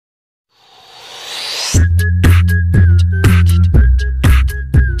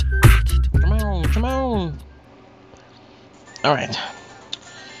Come on. Alright.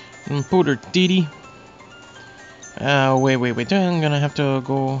 Pooter Didi. Wait. I'm gonna have to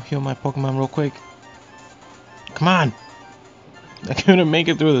go heal my Pokemon real quick. Come on. I couldn't make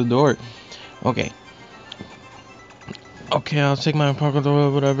it through the door. Okay. Okay, I'll take my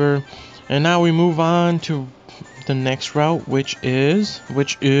Pokemon, whatever. And now we move on to the next route, which is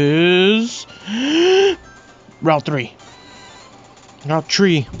Route 3. Route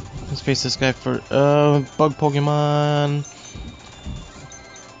 3. Let's face this guy for bug Pokemon.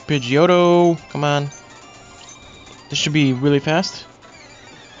 Pidgeotto, come on. This should be really fast.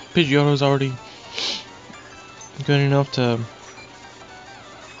 Pidgeotto's already good enough to.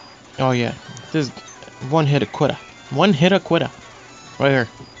 Oh yeah, this is one hit a quitter. One hit a quitter. Right here.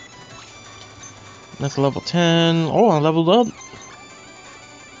 That's level 10. Oh, I leveled up.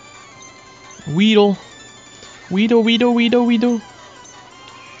 Weedle.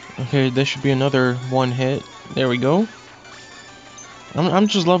 Okay, this should be another one hit. There we go. I'm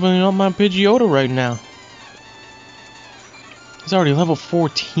just leveling up my Pidgeotto right now. He's already level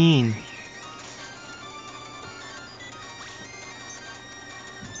 14.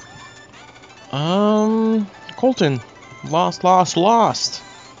 Colton. Lost.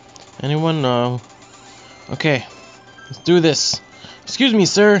 Anyone know? Okay. Let's do this. Excuse me,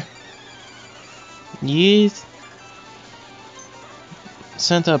 sir. Yes.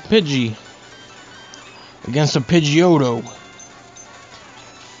 Sent a Pidgey against a Pidgeotto.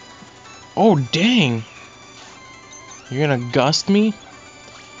 Oh, dang. You're gonna gust me?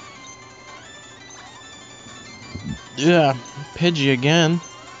 Yeah, Pidgey again.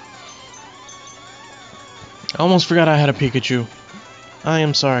 I almost forgot I had a Pikachu. I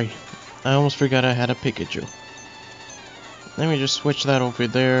am sorry. I almost forgot I had a Pikachu. Let me just switch that over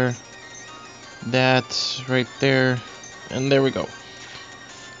there. That right there. And there we go.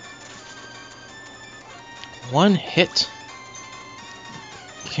 One hit.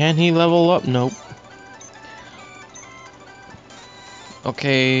 Can he level up? Nope.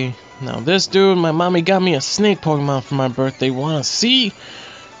 Okay. Now this dude, my mommy got me a snake Pokemon for my birthday. Wanna see?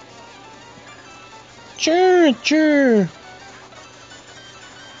 Sure.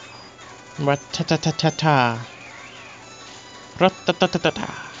 Rat-ta-ta-ta-ta-ta.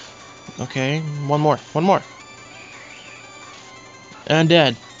 Rat-ta-ta-ta-ta-ta. Okay, one more. And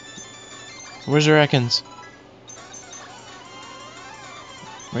dead. Where's your Ekans?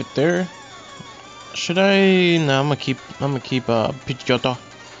 Right there. Should I? No, I'm gonna keep Pidgeotto.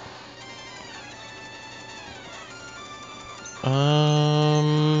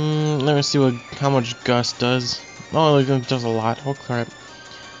 Let me see how much Gust does. Oh, it does a lot. Oh crap.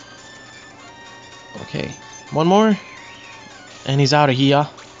 Okay, one more, and he's out of here.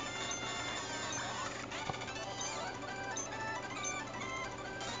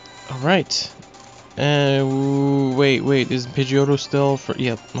 All right. Wait. Is Pidgeotto still for?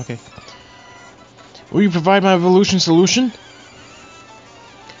 Yep. Okay. Will you provide my evolution solution?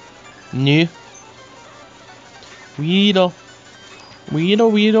 No. Weedle.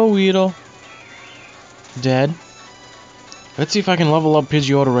 Dead. Let's see if I can level up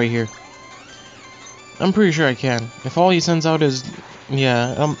Pidgeotto right here. I'm pretty sure I can. If all he sends out is...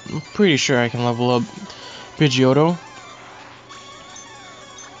 Yeah, I'm pretty sure I can level up Pidgeotto.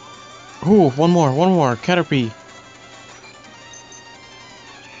 Ooh, one more. Caterpie.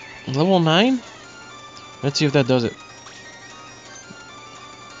 Level 9? Let's see if that does it.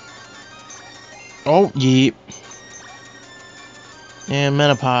 Oh, yeep. And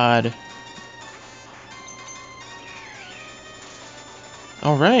Menopod.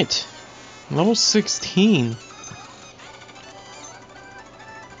 Alright. Level 16.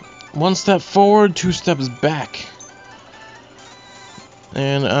 One step forward, 2 steps back.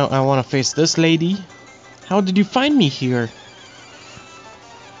 And I want to face this lady. How did you find me here?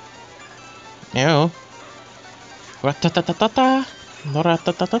 Ew. Ra-ta-ta-ta-ta-ta.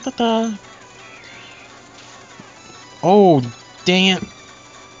 Ra-ta-ta-ta-ta-ta. Oh, dang it.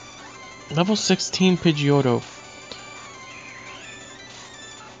 Level 16 Pidgeotto.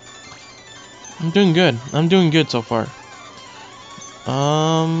 I'm doing good so far.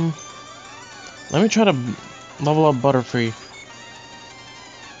 Let me try to level up Butterfree.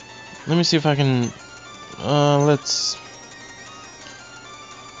 Let me see if I can, let's...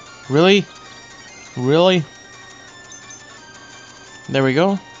 Really? There we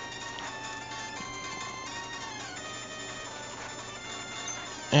go.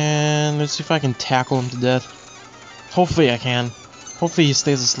 And let's see if I can tackle him to death. Hopefully I can. Hopefully he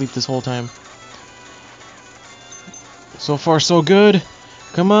stays asleep this whole time. So far so good.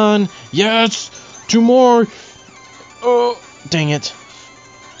 Come on. Yes! 2 more. Oh, dang it.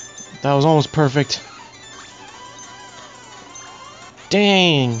 That was almost perfect.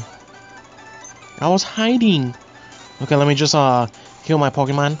 Dang. I was hiding. Okay, let me just heal my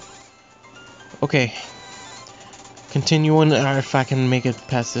Pokemon. Okay. Continuing, if I can make it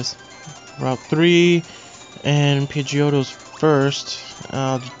past this. Route 3 and Pidgeotto's first.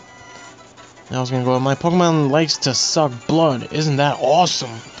 I was gonna go. My Pokemon likes to suck blood. Isn't that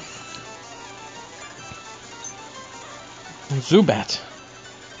awesome? Zubat.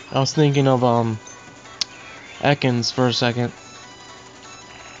 I was thinking of Ekans for a second.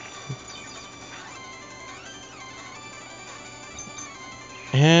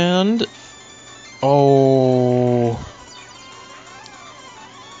 And oh,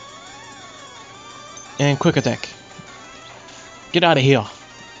 and quick attack. Get out of here.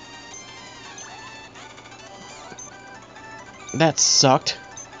 That sucked.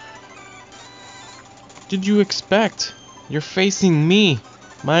 Did you expect? You're facing me.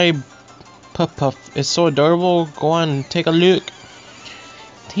 My Puff is so adorable. Go on, take a look.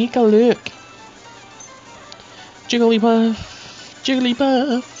 Take a look. Jigglypuff,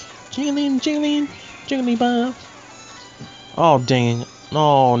 Jigglypuff, jiggling, Jigglypuff. Oh dang it!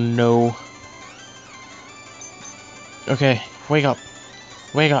 Oh no. Okay, wake up,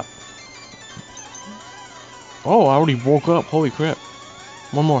 wake up. Oh, I already woke up. Holy crap!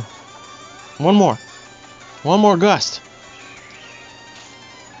 One more, one more, one more gust.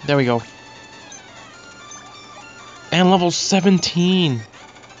 There we go. And level 17.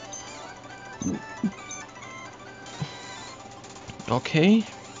 Okay.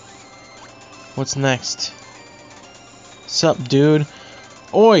 What's next? Sup, dude?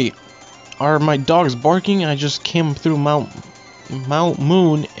 Oi! Are my dogs barking? I just came through Mount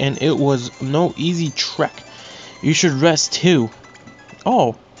Moon and it was no easy trek. You should rest too.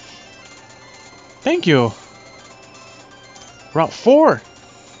 Oh. Thank you. Route 4.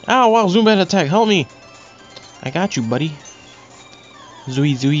 Ow, wow, Zubat attack. Help me. I got you, buddy.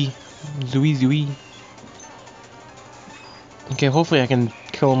 Zooey, Zooey. Zooey, Zooey. Okay, hopefully I can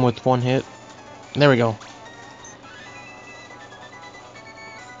kill him with one hit. There we go.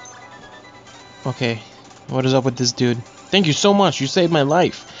 Okay, what is up with this dude? Thank you so much, you saved my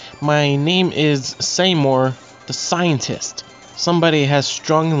life. My name is Seymour, the scientist. Somebody has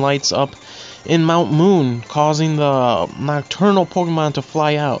strung lights up in Mount Moon, causing the nocturnal Pokemon to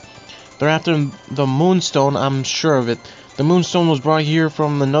fly out. They're after the Moonstone, I'm sure of it. The Moonstone was brought here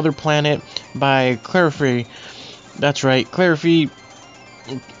from another planet by Clefairy. That's right, Clefairy.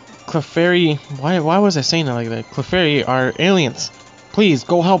 Why was I saying it like that? Clefairy are aliens. Please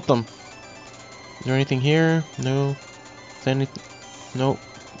go help them. Is there anything here? No. Is there anything? Nope.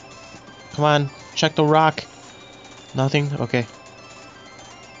 Come on, check the rock. Nothing. Okay.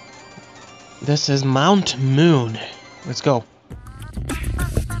 This is Mount Moon. Let's go.